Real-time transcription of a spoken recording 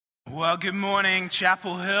Well, good morning,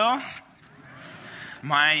 Chapel Hill.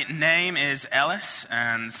 My name is Ellis,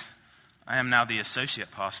 and I am now the associate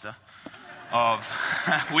pastor of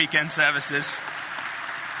weekend services.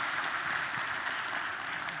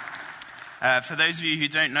 For those of you who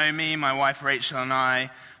don't know me, my wife Rachel and I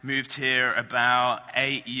moved here about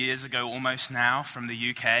 8 years ago, almost now, from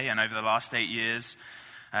the UK. And over the last 8 years,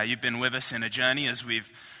 you've been with us in a journey as we've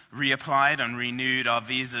reapplied and renewed our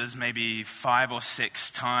visas maybe 5 or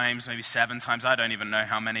 6 times, maybe 7 times. I don't even know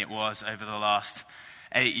how many it was over the last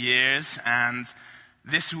 8 years. And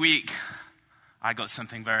this week, I got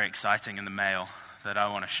something very exciting in the mail that I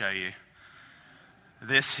want to show you.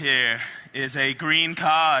 This here is a green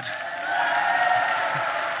card.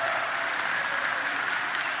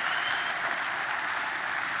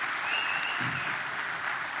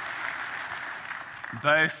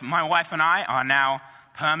 Both my wife and I are now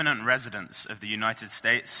permanent residents of the United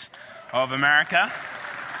States of America.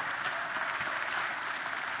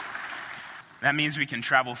 That means we can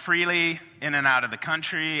travel freely in and out of the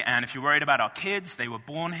country, and if you're worried about our kids, they were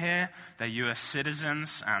born here, they're US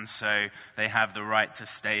citizens, and so they have the right to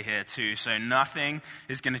stay here too. So nothing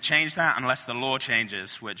is going to change that unless the law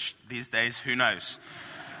changes, which these days, who knows?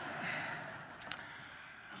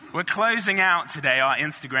 We're closing out today our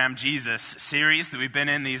Instagram Jesus series that we've been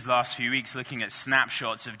in these last few weeks, looking at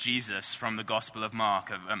snapshots of Jesus from the Gospel of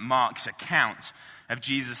Mark, of Mark's account of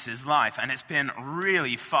Jesus' life. And it's been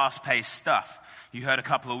really fast-paced stuff. You heard a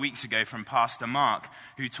couple of weeks ago from Pastor Mark,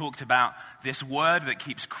 who talked about this word that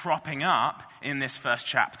keeps cropping up in this first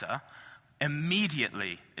chapter.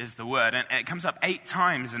 Immediately is the word, and it comes up 8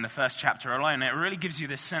 times in the first chapter alone. It really gives you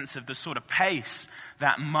this sense of the sort of pace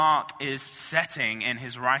that Mark is setting in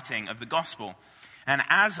his writing of the gospel. And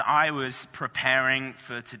as I was preparing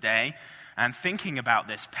for today and thinking about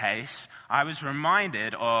this pace, I was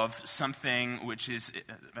reminded of something which is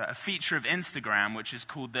a feature of Instagram, which is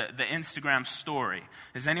called the Instagram story.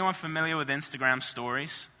 Is anyone familiar with Instagram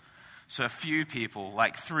stories? So a few people,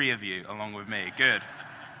 like 3 of you along with me. Good.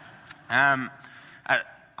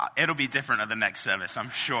 It'll be different at the next service, I'm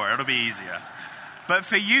sure. It'll be easier. But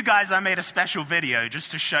for you guys, I made a special video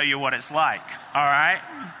just to show you what it's like, all right?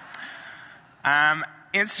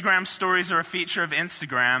 Instagram stories are a feature of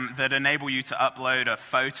Instagram that enable you to upload a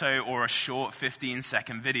photo or a short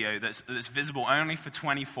 15-second video that's visible only for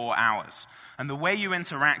 24 hours. And the way you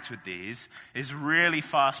interact with these is really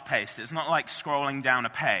fast-paced. It's not like scrolling down a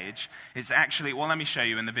page. It's actually, well, let me show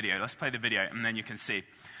you in the video. Let's play the video, and then you can see.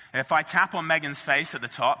 If I tap on Megan's face at the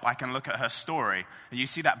top, I can look at her story. And you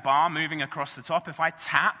see that bar moving across the top? If I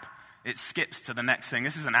tap, it skips to the next thing.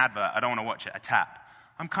 This is an advert. I don't want to watch it. I tap.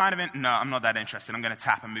 I'm not that interested. I'm going to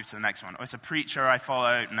tap and move to the next one. Or it's a preacher I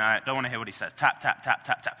follow. No, don't want to hear what he says. Tap, tap, tap,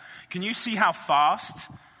 tap, tap. Can you see how fast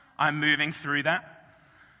I'm moving through that?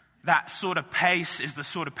 That sort of pace is the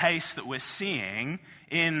sort of pace that we're seeing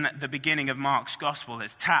in the beginning of Mark's gospel.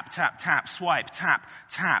 It's tap, tap, tap, swipe, tap,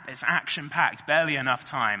 tap. It's action-packed, barely enough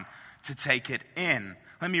time to take it in.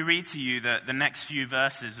 Let me read to you the next few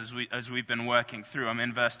verses as we've been working through. I'm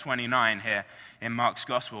in verse 29 here in Mark's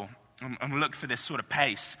gospel. And look for this sort of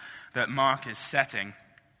pace that Mark is setting.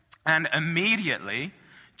 And immediately,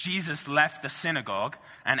 Jesus left the synagogue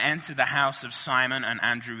and entered the house of Simon and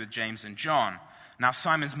Andrew with James and John. Now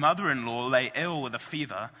Simon's mother-in-law lay ill with a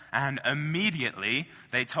fever, and immediately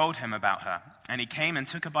they told him about her. And he came and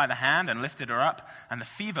took her by the hand and lifted her up, and the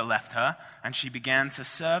fever left her, and she began to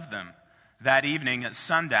serve them. That evening at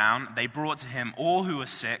sundown, they brought to him all who were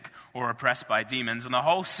sick or oppressed by demons, and the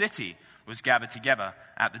whole city was gathered together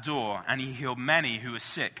at the door. And he healed many who were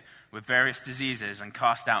sick with various diseases and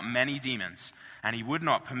cast out many demons. And he would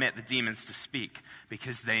not permit the demons to speak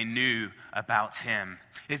because they knew about him.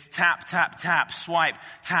 It's tap, tap, tap, swipe,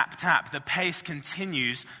 tap, tap. The pace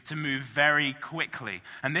continues to move very quickly.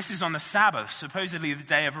 And this is on the Sabbath, supposedly the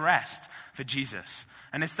day of rest for Jesus.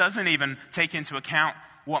 And this doesn't even take into account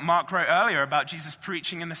what Mark wrote earlier about Jesus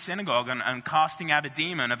preaching in the synagogue and casting out a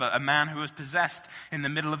demon of a man who was possessed in the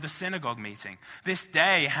middle of the synagogue meeting. This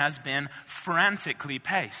day has been frantically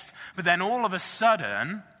paced. But then all of a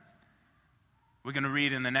sudden, we're going to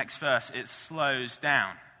read in the next verse, it slows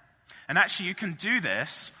down. And actually you can do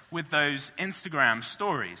this with those Instagram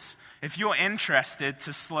stories. If you're interested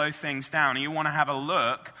to slow things down and you want to have a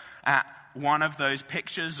look at one of those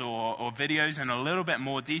pictures or videos in a little bit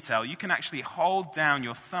more detail, you can actually hold down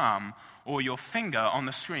your thumb or your finger on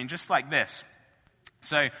the screen just like this.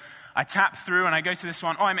 So I tap through and I go to this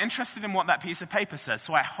one. Oh, I'm interested in what that piece of paper says.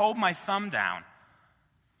 So I hold my thumb down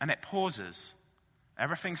and it pauses.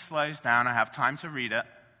 Everything slows down. I have time to read it.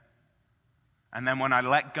 And then when I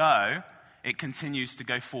let go, it continues to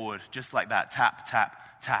go forward just like that. Tap,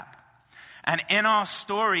 tap, tap, And in our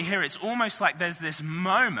story here, it's almost like there's this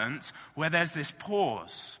moment where there's this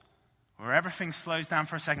pause, where everything slows down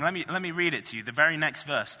for a second. Let me read it to you, the very next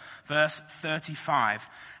verse, verse 35.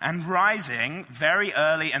 And rising very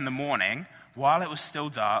early in the morning, while it was still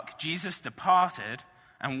dark, Jesus departed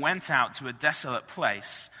and went out to a desolate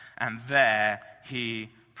place, and there he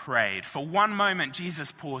prayed. For one moment,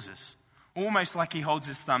 Jesus pauses, almost like he holds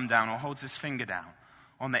his thumb down or holds his finger down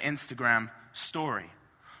on the Instagram story.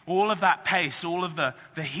 All of that pace, all of the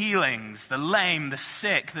healings, the lame, the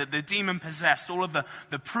sick, the demon-possessed, all of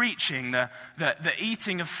the preaching, the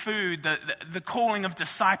eating of food, the calling of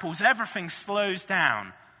disciples, everything slows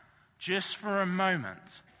down just for a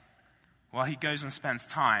moment while he goes and spends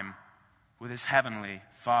time with his heavenly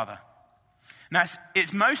Father. Now,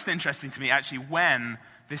 it's most interesting to me actually when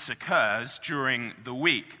this occurs during the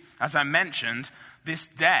week. As I mentioned, this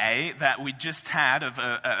day that we just had of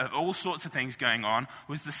all sorts of things going on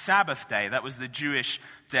was the Sabbath day. That was the Jewish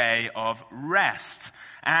day of rest.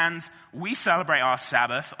 And we celebrate our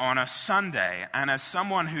Sabbath on a Sunday. And as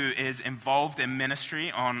someone who is involved in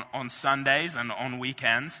ministry on Sundays and on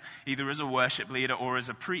weekends, either as a worship leader or as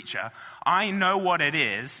a preacher, I know what it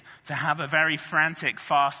is to have a very frantic,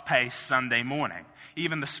 fast-paced Sunday morning.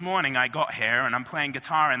 Even this morning I got here and I'm playing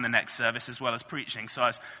guitar in the next service as well as preaching. So I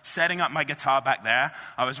was setting up my guitar back there.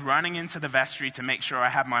 I was running into the vestry to make sure I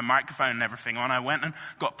had my microphone and everything on. I went and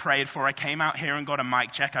got prayed for. I came out here and got a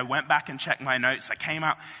mic check. I went back and checked my notes. I came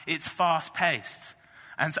out. It's fast-paced.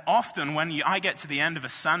 And so often when I get to the end of a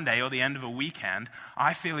Sunday or the end of a weekend,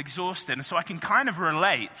 I feel exhausted. And so I can kind of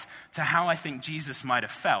relate to how I think Jesus might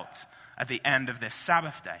have felt at the end of this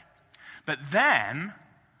Sabbath day. But then,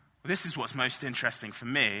 this is what's most interesting for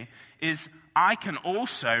me, is I can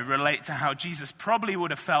also relate to how Jesus probably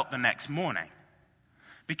would have felt the next morning.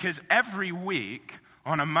 Because every week,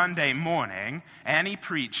 on a Monday morning, any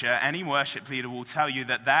preacher, any worship leader will tell you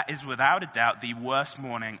that that is without a doubt the worst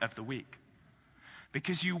morning of the week.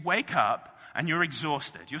 Because you wake up and you're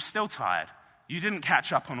exhausted. You're still tired. You didn't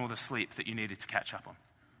catch up on all the sleep that you needed to catch up on.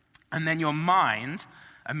 And then your mind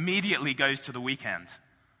immediately goes to the weekend,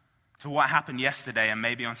 to what happened yesterday and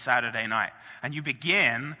maybe on Saturday night. And you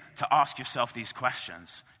begin to ask yourself these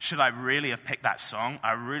questions. Should I really have picked that song?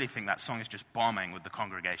 I really think that song is just bombing with the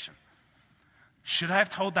congregation. Should I have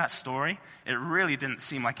told that story? It really didn't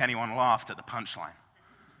seem like anyone laughed at the punchline.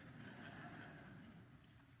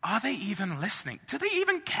 Are they even listening? Do they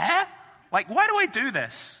even care? Like, why do I do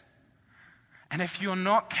this? And if you're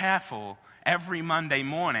not careful, every Monday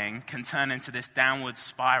morning can turn into this downward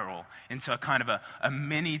spiral, into a kind of a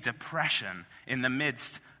mini depression in the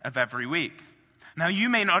midst of every week. Now, you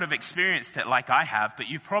may not have experienced it like I have, but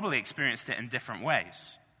you've probably experienced it in different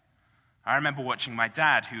ways. I remember watching my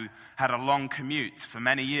dad, who had a long commute for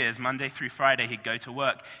many years. Monday through Friday, he'd go to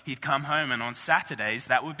work. He'd come home, and on Saturdays,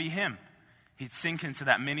 that would be him. He'd sink into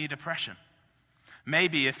that mini depression.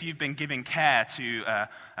 Maybe if you've been giving care to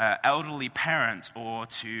an elderly parent or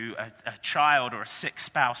to a child or a sick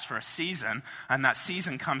spouse for a season, and that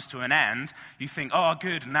season comes to an end, you think, oh,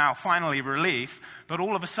 good, now finally relief. But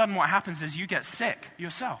all of a sudden what happens is you get sick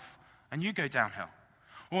yourself, and you go downhill.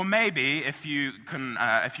 Or maybe if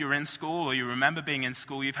you're in school or you remember being in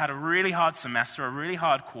school, you've had a really hard semester, a really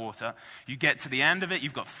hard quarter. You get to the end of it,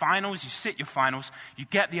 you've got finals, you sit your finals, you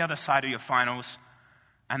get the other side of your finals,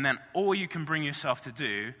 and then all you can bring yourself to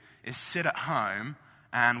do is sit at home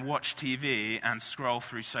and watch TV and scroll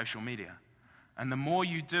through social media. And the more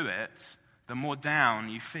you do it, the more down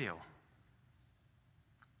you feel.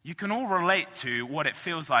 You can all relate to what it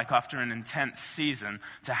feels like after an intense season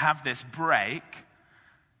to have this break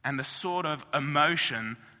and the sort of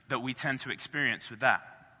emotion that we tend to experience with that.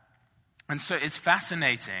 And so it's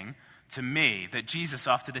fascinating to me that Jesus,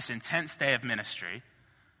 after this intense day of ministry,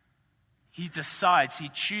 he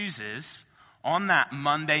chooses on that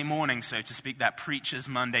Monday morning, so to speak, that preacher's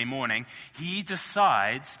Monday morning, he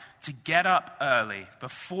decides to get up early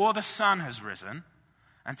before the sun has risen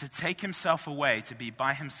and to take himself away to be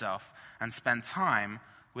by himself and spend time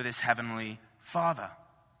with his heavenly Father.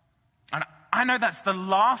 And I know that's the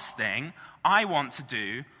last thing I want to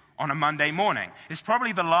do on a Monday morning. It's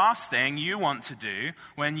probably the last thing you want to do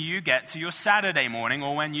when you get to your Saturday morning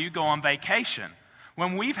or when you go on vacation.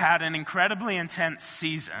 When we've had an incredibly intense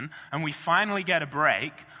season and we finally get a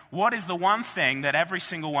break, what is the one thing that every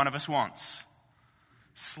single one of us wants?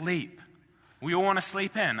 Sleep. We all want to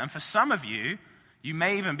sleep in. And for some of you, you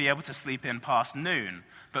may even be able to sleep in past noon.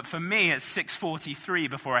 But for me, it's 6:43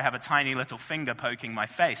 before I have a tiny little finger poking my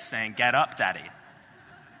face saying, "Get up, Daddy."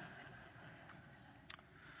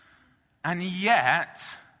 And yet,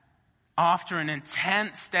 after an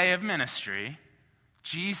intense day of ministry,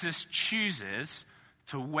 Jesus chooses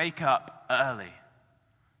to wake up early,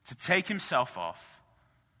 to take himself off,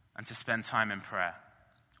 and to spend time in prayer.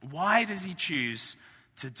 Why does he choose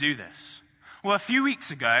to do this? Well, a few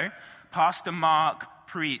weeks ago, Pastor Mark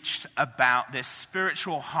preached about this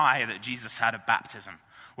spiritual high that Jesus had at baptism,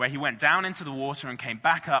 where he went down into the water and came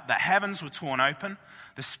back up, the heavens were torn open,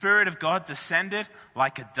 the Spirit of God descended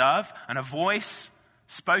like a dove, and a voice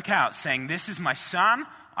spoke out saying, "This is my Son,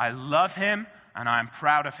 I love him, and I am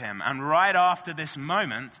proud of him." And right after this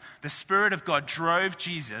moment, the Spirit of God drove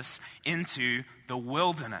Jesus into the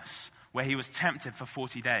wilderness, where he was tempted for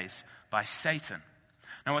 40 days by Satan.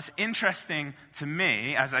 Now, what's interesting to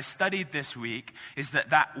me as I studied this week is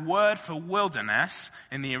that word for wilderness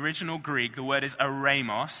in the original Greek, the word is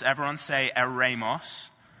eremos. Everyone say eremos.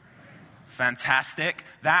 Fantastic.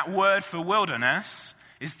 That word for wilderness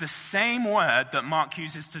is the same word that Mark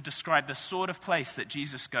uses to describe the sort of place that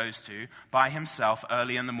Jesus goes to by himself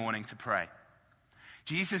early in the morning to pray.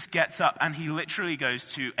 Jesus gets up and he literally goes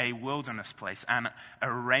to a wilderness place, an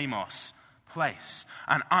eremos place.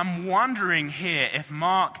 And I'm wondering here if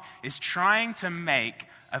Mark is trying to make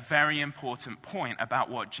a very important point about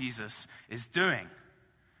what Jesus is doing.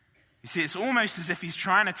 You see, it's almost as if he's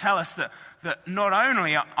trying to tell us that not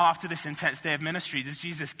only after this intense day of ministry does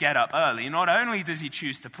Jesus get up early, not only does he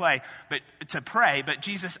choose to pray, but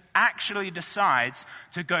Jesus actually decides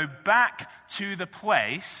to go back to the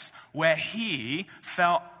place where he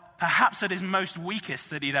felt perhaps at his most weakest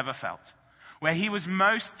that he'd ever felt, where he was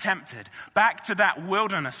most tempted, back to that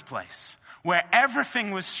wilderness place where everything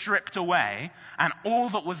was stripped away and all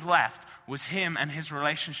that was left was him and his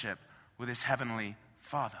relationship with his heavenly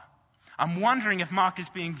Father. I'm wondering if Mark is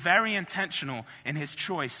being very intentional in his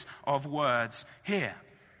choice of words here.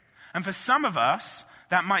 And for some of us,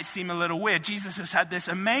 that might seem a little weird. Jesus has had this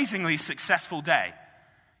amazingly successful day.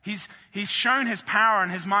 He's shown his power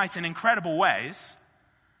and his might in incredible ways.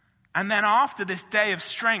 And then after this day of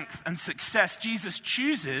strength and success, Jesus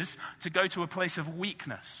chooses to go to a place of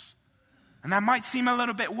weakness. And that might seem a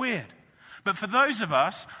little bit weird. But for those of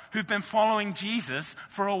us who've been following Jesus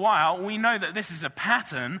for a while, we know that this is a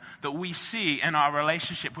pattern that we see in our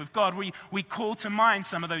relationship with God. We call to mind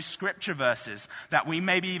some of those scripture verses that we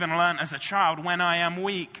maybe even learned as a child. When I am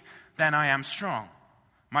weak, then I am strong.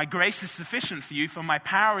 My grace is sufficient for you, for my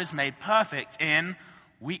power is made perfect in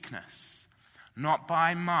weakness. Not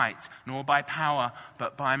by might, nor by power,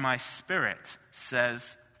 but by my Spirit,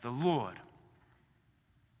 says the Lord.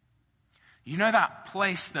 You know that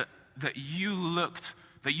place that you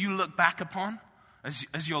look back upon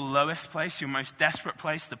as your lowest place, your most desperate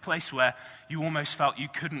place, the place where you almost felt you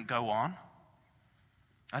couldn't go on?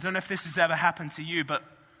 I don't know if this has ever happened to you, but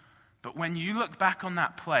when you look back on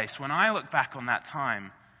that place, when I look back on that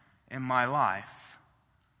time in my life,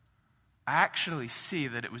 I actually see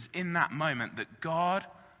that it was in that moment that God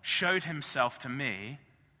showed himself to me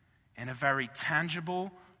in a very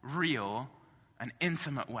tangible, real, and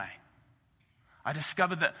intimate way. I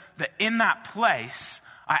discovered that in that place,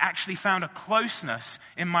 I actually found a closeness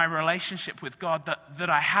in my relationship with God that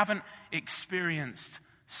I haven't experienced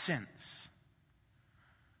since.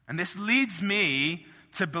 And this leads me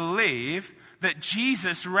to believe that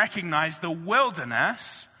Jesus recognized the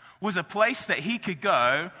wilderness was a place that he could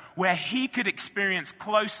go where he could experience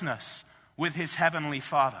closeness with his heavenly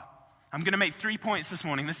Father. I'm going to make 3 points this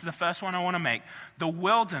morning. This is the first one I want to make. The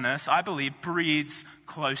wilderness, I believe, breeds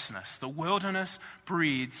closeness. The wilderness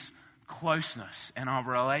breeds closeness in our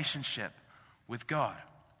relationship with God.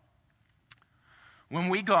 When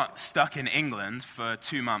we got stuck in England for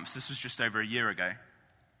 2 months, this was just over a year ago,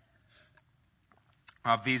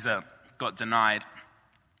 our visa got denied.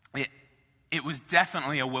 It was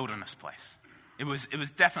definitely a wilderness place. It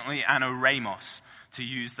was definitely an eremos, to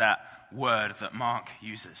use that word that Mark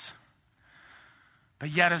uses. But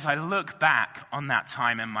yet, as I look back on that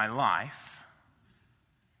time in my life,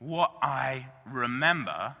 what I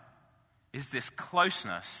remember is this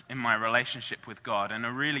closeness in my relationship with God in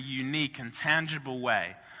a really unique and tangible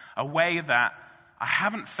way, a way that I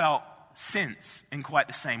haven't felt since in quite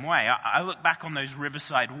the same way. I look back on those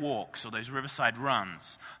riverside walks or those riverside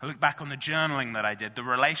runs. I look back on the journaling that I did, the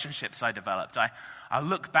relationships I developed. I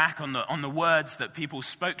look back on the words that people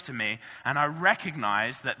spoke to me, and I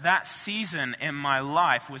recognize that season in my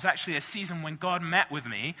life was actually a season when God met with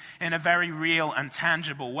me in a very real and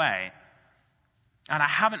tangible way. And I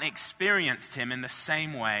haven't experienced him in the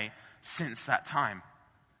same way since that time.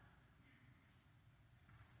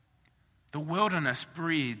 The wilderness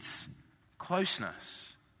breeds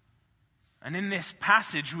closeness. And in this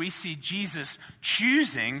passage, we see Jesus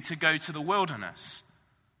choosing to go to the wilderness,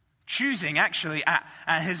 choosing actually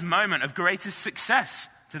at his moment of greatest success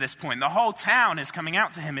to this point. The whole town is coming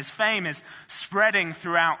out to him. His fame is spreading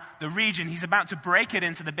throughout the region. He's about to break it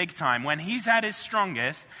into the big time. When he's at his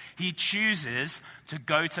strongest, he chooses to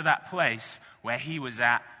go to that place where he was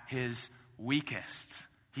at his weakest.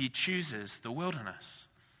 He chooses the wilderness.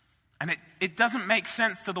 And it doesn't make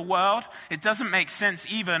sense to the world. It doesn't make sense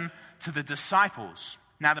even to the disciples.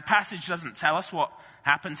 Now, the passage doesn't tell us what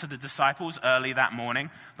happened to the disciples early that morning,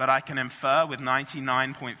 but I can infer with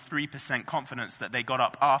 99.3% confidence that they got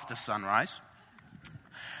up after sunrise.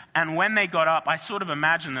 And when they got up, I sort of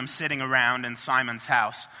imagine them sitting around in Simon's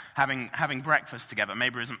house having breakfast together.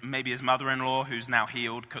 Maybe his mother-in-law, who's now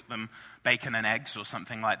healed, cooked them bacon and eggs or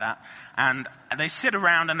something like that. And they sit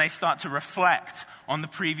around and they start to reflect on the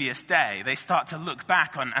previous day. They start to look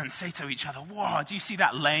back and say to each other, "Whoa, do you see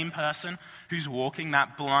that lame person who's walking,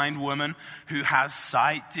 that blind woman who has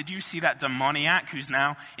sight? Did you see that demoniac who's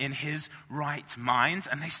now in his right mind?"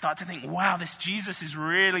 And they start to think, wow, this Jesus is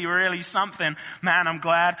really, really something. Man, I'm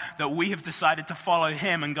glad that we have decided to follow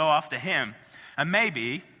him and go after him. And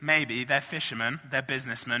maybe they're fishermen, they're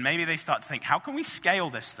businessmen. Maybe they start to think, how can we scale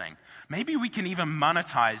this thing? Maybe we can even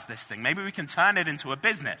monetize this thing. Maybe we can turn it into a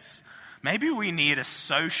business. Maybe we need a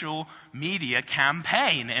social media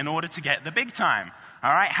campaign in order to get the big time.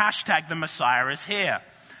 All right, hashtag the Messiah is here.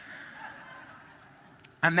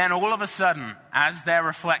 And then all of a sudden, as they're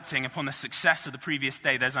reflecting upon the success of the previous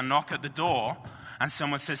day, there's a knock at the door and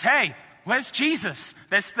someone says, "Hey, where's Jesus?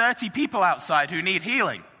 There's 30 people outside who need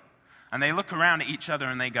healing." And they look around at each other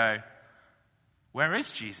and they go, "Where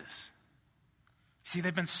is Jesus?" See,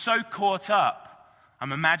 they've been so caught up,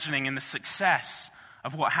 I'm imagining, in the success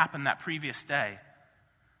of what happened that previous day,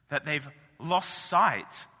 that they've lost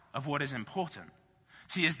sight of what is important.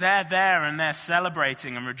 See, as they're there and they're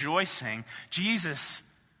celebrating and rejoicing, Jesus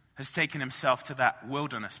has taken himself to that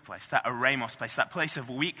wilderness place, that eremos place, that place of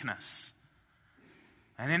weakness.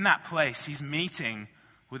 And in that place, he's meeting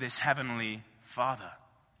with his heavenly Father.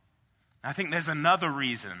 I think there's another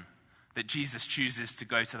reason that Jesus chooses to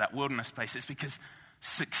go to that wilderness place. It's because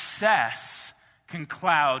success can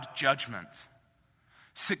cloud judgment.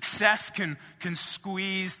 Success can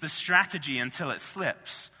squeeze the strategy until it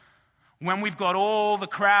slips. When we've got all the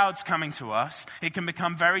crowds coming to us, it can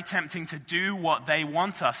become very tempting to do what they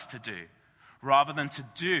want us to do, rather than to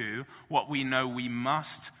do what we know we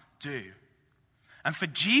must do. And for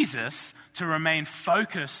Jesus to remain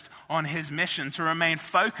focused on his mission, to remain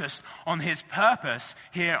focused on his purpose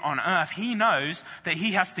here on earth, he knows that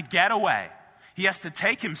he has to get away. He has to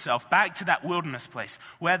take himself back to that wilderness place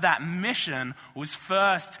where that mission was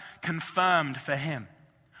first confirmed for him,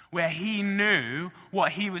 where he knew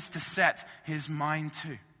what he was to set his mind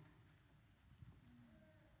to.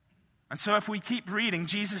 And so if we keep reading,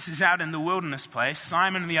 Jesus is out in the wilderness place.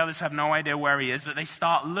 Simon and the others have no idea where he is, but they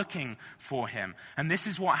start looking for him. And this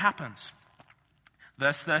is what happens.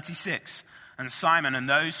 Verse 36, "And Simon and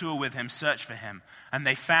those who were with him searched for him, and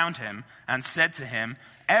they found him and said to him,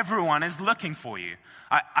 'Everyone is looking for you.'"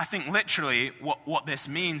 I think literally what this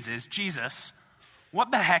means is, "Jesus,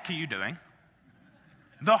 what the heck are you doing?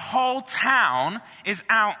 The whole town is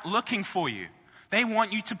out looking for you. They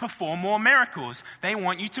want you to perform more miracles. They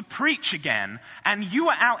want you to preach again. And you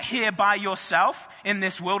are out here by yourself in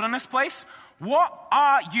this wilderness place? What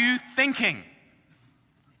are you thinking?"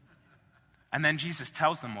 And then Jesus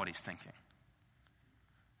tells them what he's thinking.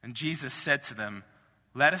 And Jesus said to them,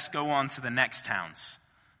 "Let us go on to the next towns,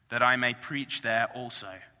 that I may preach there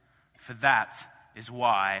also. For that is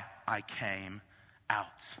why I came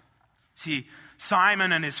out." See,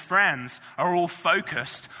 Simon and his friends are all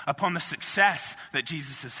focused upon the success that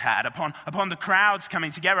Jesus has had, upon the crowds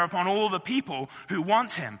coming together, upon all the people who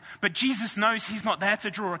want him. But Jesus knows he's not there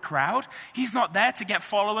to draw a crowd. He's not there to get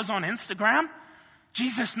followers on Instagram.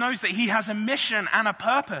 Jesus knows that he has a mission and a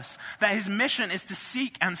purpose, that his mission is to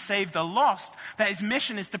seek and save the lost, that his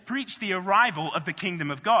mission is to preach the arrival of the kingdom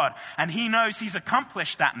of God. And he knows he's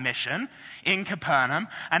accomplished that mission in Capernaum,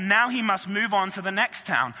 and now he must move on to the next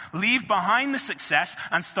town, leave behind the success,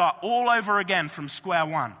 and start all over again from square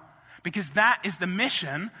one. Because that is the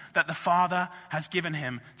mission that the Father has given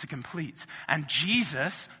him to complete. And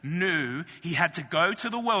Jesus knew he had to go to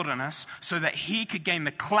the wilderness so that he could gain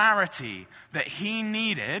the clarity that he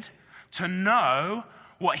needed to know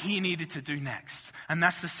what he needed to do next. And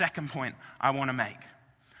that's the second point I want to make.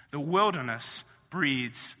 The wilderness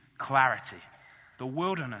breeds clarity. The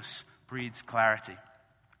wilderness breeds clarity.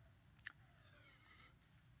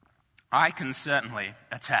 I can certainly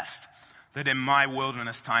attest that in my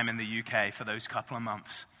wilderness time in the UK for those couple of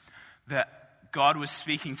months, that God was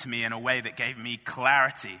speaking to me in a way that gave me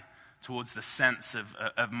clarity towards the sense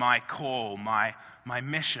of my call, my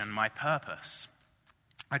mission, my purpose.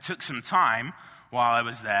 I took some time while I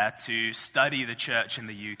was there to study the church in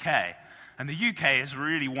the UK. And the UK is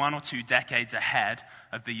really 1 or 2 decades ahead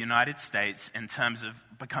of the United States in terms of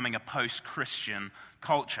becoming a post-Christian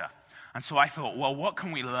culture. And so I thought, well, what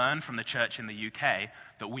can we learn from the church in the UK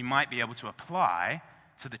that we might be able to apply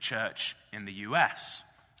to the church in the US?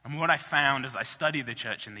 And what I found as I studied the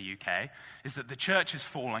church in the UK is that the church is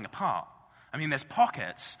falling apart. I mean, there's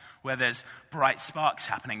pockets where there's bright sparks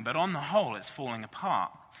happening, but on the whole, it's falling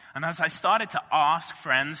apart. And as I started to ask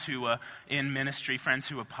friends who were in ministry, friends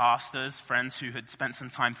who were pastors, friends who had spent some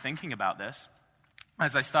time thinking about this,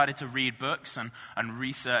 as I started to read books and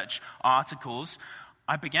research articles,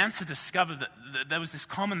 I began to discover that there was this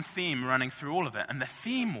common theme running through all of it. And the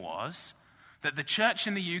theme was that the church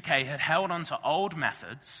in the UK had held on to old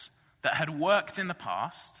methods that had worked in the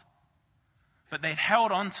past, but they'd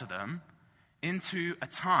held on to them into a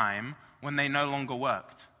time when they no longer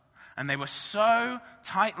worked. And they were so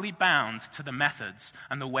tightly bound to the methods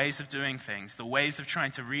and the ways of doing things, the ways of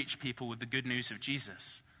trying to reach people with the good news of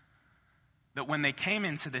Jesus, that when they came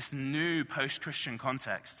into this new post-Christian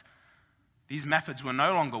context, these methods were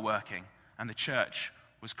no longer working and the church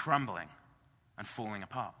was crumbling and falling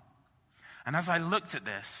apart. And as I looked at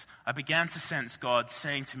this, I began to sense God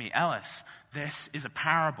saying to me, Ellis, this is a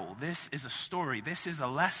parable, this is a story, this is a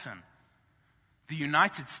lesson. The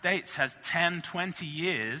United States has 10, 20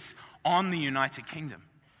 years on the United Kingdom.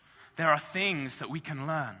 There are things that we can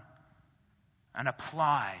learn and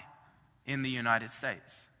apply in the United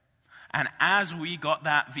States. And as we got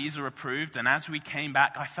that visa approved and as we came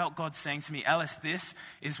back, I felt God saying to me, Ellis, this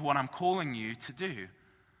is what I'm calling you to do.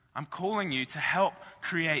 I'm calling you to help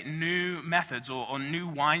create new methods or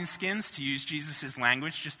new wineskins, to use Jesus'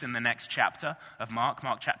 language just in the next chapter of Mark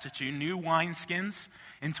chapter 2, new wineskins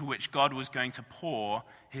into which God was going to pour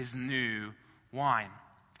his new wine.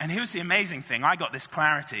 And here's the amazing thing. I got this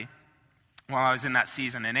clarity while I was in that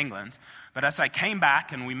season in England. But as I came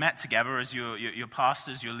back and we met together as your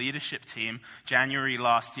pastors, your leadership team, January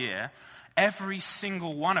last year, every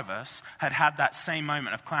single one of us had that same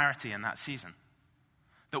moment of clarity in that season.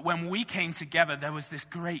 That when we came together, there was this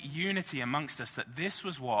great unity amongst us, that this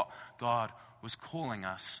was what God was calling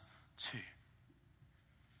us to.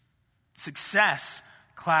 Success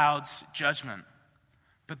clouds judgment,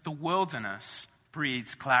 but the wilderness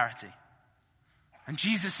breeds clarity. And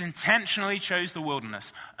Jesus intentionally chose the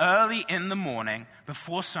wilderness early in the morning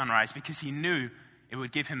before sunrise because he knew it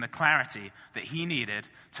would give him the clarity that he needed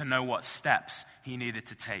to know what steps he needed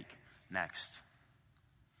to take next.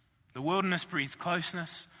 The wilderness breeds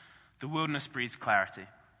closeness. The wilderness breeds clarity.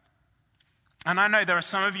 And I know there are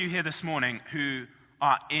some of you here this morning who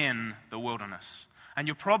are in the wilderness. And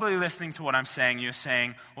you're probably listening to what I'm saying. You're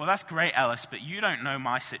saying, well, that's great, Ellis, but you don't know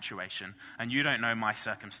my situation and you don't know my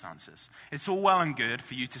circumstances. It's all well and good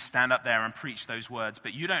for you to stand up there and preach those words,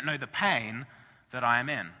 but you don't know the pain that I am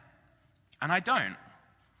in. And I don't.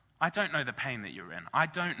 I don't know the pain that you're in. I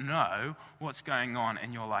don't know what's going on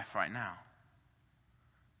in your life right now.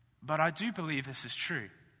 But I do believe this is true.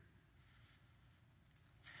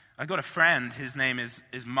 I got a friend, his name is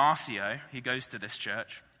Marcio. He goes to this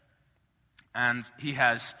church. And he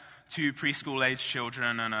has 2 preschool-aged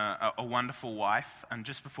children and a wonderful wife. And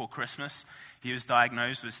just before Christmas, he was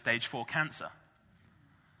diagnosed with stage 4 cancer.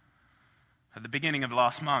 At the beginning of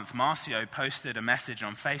last month, Marcio posted a message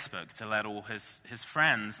on Facebook to let all his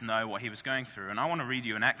friends know what he was going through. And I want to read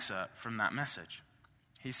you an excerpt from that message.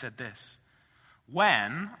 He said this: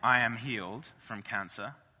 "When I am healed from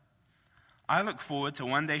cancer, I look forward to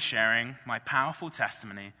one day sharing my powerful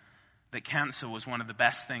testimony that cancer was one of the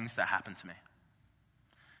best things that happened to me,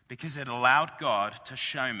 because it allowed God to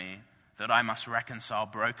show me that I must reconcile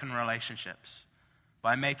broken relationships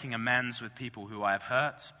by making amends with people who I have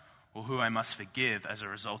hurt or who I must forgive as a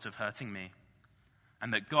result of hurting me,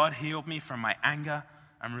 and that God healed me from my anger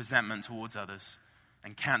and resentment towards others,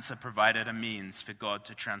 and cancer provided a means for God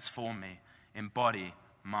to transform me in body,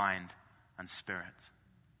 mind, and spirit."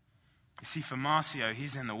 You see, for Marcio,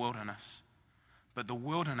 he's in the wilderness, but the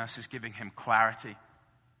wilderness is giving him clarity.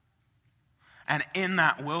 And in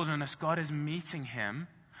that wilderness, God is meeting him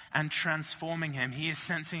and transforming him. He is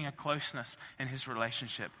sensing a closeness in his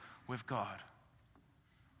relationship with God.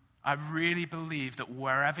 I really believe that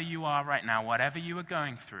wherever you are right now, whatever you are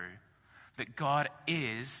going through, that God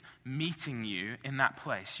is meeting you in that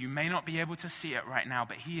place. You may not be able to see it right now,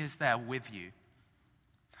 but he is there with you.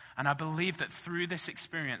 And I believe that through this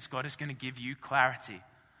experience, God is going to give you clarity,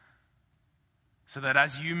 so that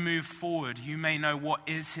as you move forward, you may know what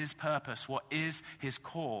is his purpose, what is his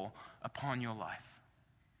call upon your life.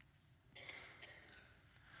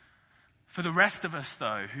 For the rest of us,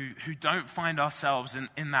 though, who don't find ourselves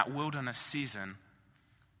in that wilderness season,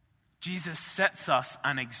 Jesus sets us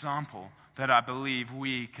an example that I believe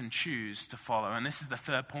we can choose to follow. And this is the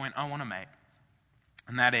third point I want to make.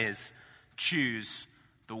 And that is, choose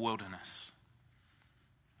the wilderness.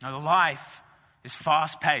 Now, life is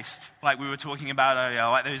fast-paced, like we were talking about earlier,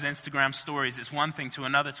 like those Instagram stories. It's one thing to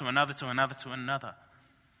another, to another, to another, to another.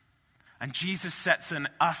 And Jesus sets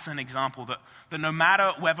us an example that no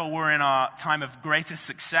matter whether we're in our time of greatest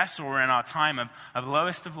success or we're in our time of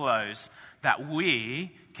lowest of lows, that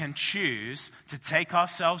we can choose to take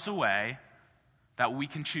ourselves away, that we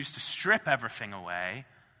can choose to strip everything away,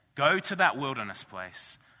 go to that wilderness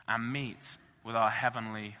place, and meet with our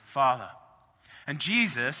Heavenly Father. And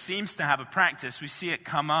Jesus seems to have a practice, we see it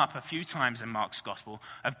come up a few times in Mark's Gospel,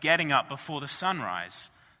 of getting up before the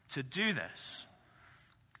sunrise to do this.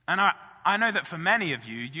 And I know that for many of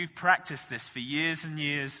you, you've practiced this for years and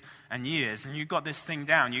years and years, and you've got this thing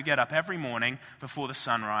down. You get up every morning before the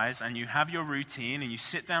sunrise, and you have your routine, and you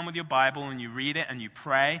sit down with your Bible, and you read it, and you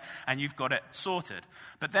pray, and you've got it sorted.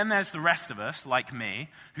 But then there's the rest of us, like me,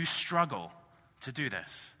 who struggle to do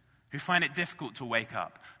this, who find it difficult to wake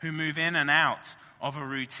up, who move in and out of a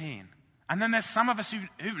routine. And then there's some of us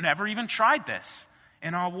who've never even tried this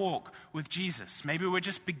in our walk with Jesus. Maybe we're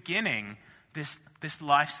just beginning this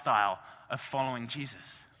lifestyle of following Jesus.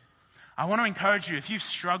 I want to encourage you, if you've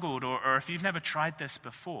struggled or if you've never tried this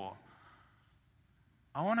before,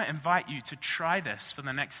 I want to invite you to try this for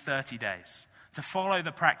the next 30 days, to follow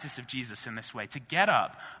the practice of Jesus in this way, to get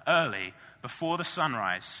up early before the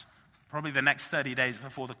sunrise, probably the next 30 days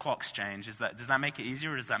before the clocks change. Does that make it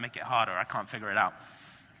easier or does that make it harder? I can't figure it out.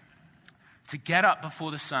 To get up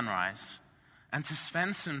before the sunrise and to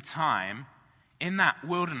spend some time in that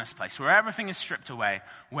wilderness place where everything is stripped away,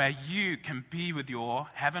 where you can be with your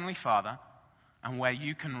Heavenly Father and where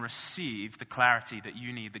you can receive the clarity that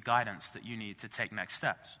you need, the guidance that you need to take next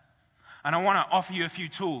steps. And I want to offer you a few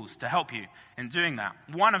tools to help you in doing that.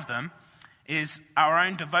 One of them is our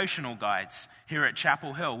own devotional guides here at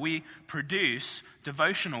Chapel Hill. We produce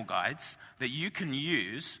devotional guides that you can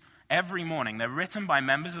use every morning. They're written by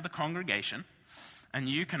members of the congregation, and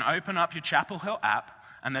you can open up your Chapel Hill app,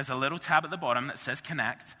 and there's a little tab at the bottom that says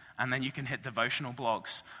Connect, and then you can hit devotional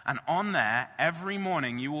blogs. And on there, every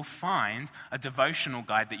morning, you will find a devotional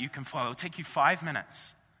guide that you can follow. It'll take you 5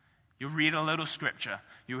 minutes. You'll read a little scripture.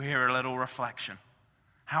 You'll hear a little reflection.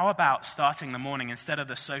 How about starting the morning, instead of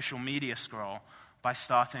the social media scroll, by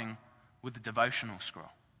starting with the devotional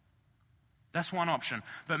scroll? That's one option.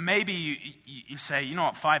 But maybe you say, you know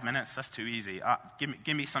what, 5 minutes, that's too easy.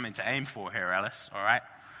 Give me something to aim for here, Ellis, all right?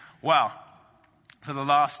 Well,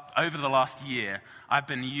 over the last year, I've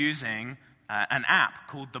been using an app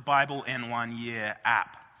called the Bible in 1 Year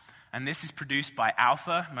app. And this is produced by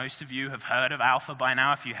Alpha. Most of you have heard of Alpha by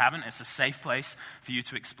now. If you haven't, it's a safe place for you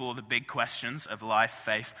to explore the big questions of life,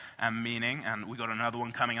 faith, and meaning. And we've got another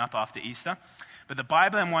one coming up after Easter. But the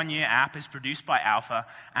Bible in 1 Year app is produced by Alpha,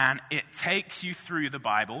 and it takes you through the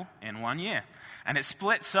Bible in 1 year. And it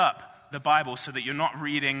splits up the Bible so that you're not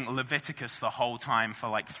reading Leviticus the whole time for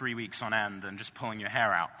like 3 weeks on end and just pulling your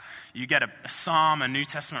hair out. You get a Psalm, a New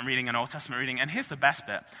Testament reading, an Old Testament reading, and here's the best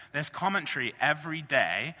bit. There's commentary every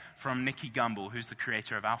day from Nicky Gumbel, who's the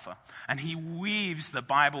creator of Alpha. And he weaves the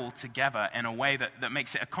Bible together in a way that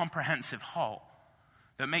makes it a comprehensive whole,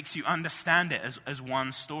 that makes you understand it as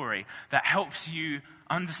one story, that helps you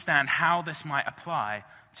understand how this might apply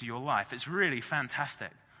to your life. It's really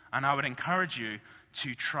fantastic. And I would encourage you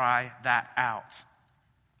to try that out.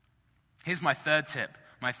 Here's my third tip,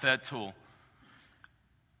 my third tool.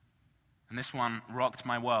 And this one rocked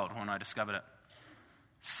my world when I discovered it.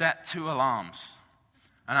 Set 2 alarms.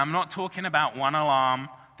 And I'm not talking about one alarm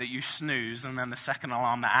that you snooze and then the second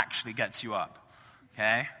alarm that actually gets you up.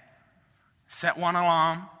 Okay? Set one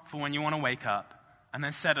alarm for when you want to wake up, and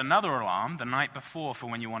then set another alarm the night before for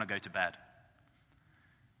when you want to go to bed.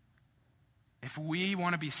 If we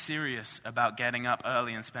want to be serious about getting up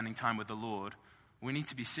early and spending time with the Lord, we need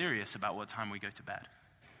to be serious about what time we go to bed.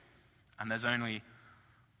 And there's only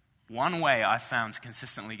one way I've found to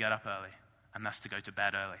consistently get up early, and that's to go to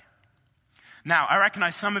bed early. Now, I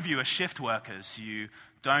recognize some of you are shift workers. You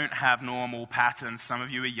don't have normal patterns. Some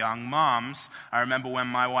of you are young moms. I remember when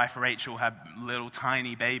my wife Rachel had little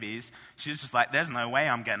tiny babies, she was just like, there's no way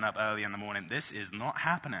I'm getting up early in the morning. This is not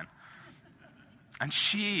happening. And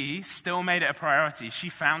she still made it a priority. She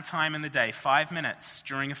found time in the day, 5 minutes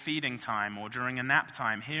during a feeding time or during a nap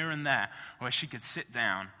time here and there, where she could sit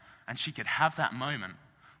down and she could have that moment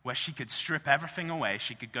where she could strip everything away.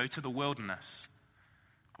 She could go to the wilderness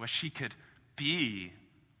where she could be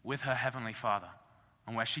with her Heavenly Father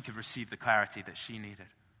and where she could receive the clarity that she needed.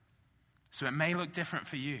 So it may look different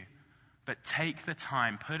for you, but take the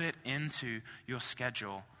time, put it into your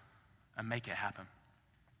schedule, and make it happen.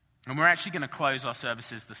 And we're actually going to close our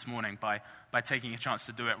services this morning by taking a chance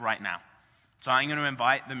to do it right now. So I'm going to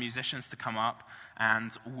invite the musicians to come up,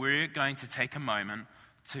 and we're going to take a moment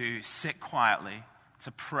to sit quietly,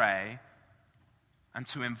 to pray, and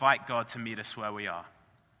to invite God to meet us where we are.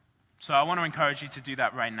 So I want to encourage you to do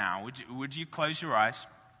that right now. Would you close your eyes?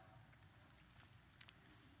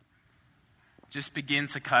 Just begin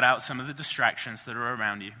to cut out some of the distractions that are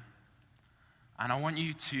around you. And I want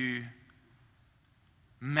you to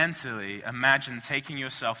mentally imagine taking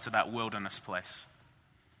yourself to that wilderness place.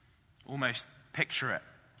 Almost picture it.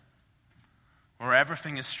 Where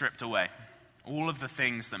everything is stripped away. All of the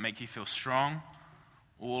things that make you feel strong,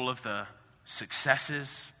 all of the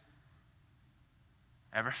successes,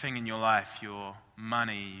 everything in your life, your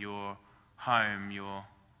money, your home, your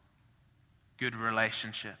good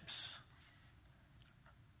relationships.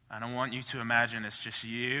 And I want you to imagine it's just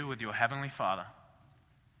you with your Heavenly Father.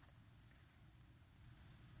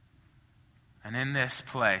 And in this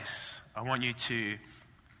place, I want you to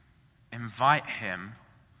invite Him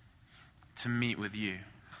to meet with you,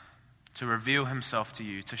 to reveal Himself to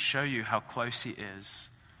you, to show you how close He is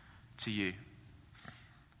to you.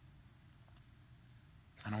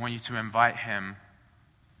 And I want you to invite Him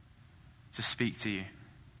to speak to you,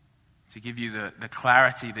 to give you the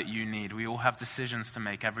clarity that you need. We all have decisions to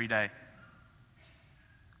make every day.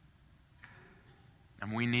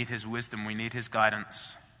 And we need His wisdom, we need His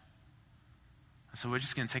guidance. So we're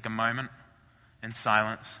just going to take a moment in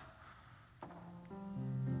silence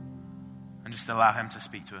and just allow Him to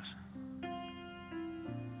speak to us.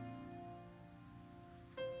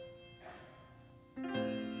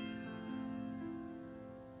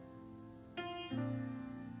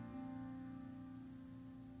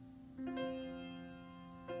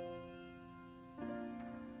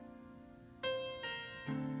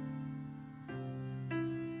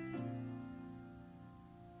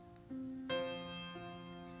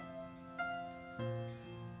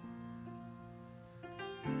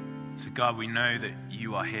 So God, we know that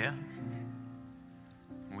you are here.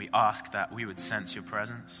 We ask that we would sense your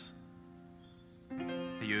presence,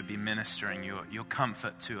 that you would be ministering your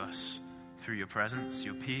comfort to us through your presence,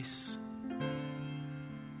 your peace.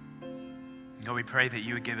 God, we pray that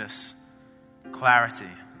you would give us clarity,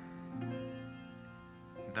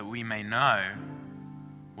 that we may know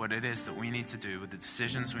what it is that we need to do with the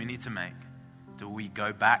decisions we need to make. Do we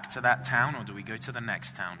go back to that town or do we go to the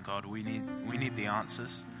next town? God, we need the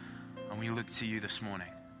answers. And we look to you this morning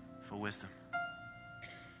for wisdom.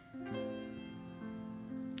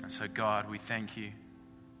 And so, God, we thank you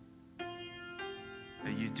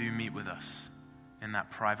that you do meet with us in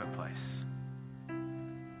that private place.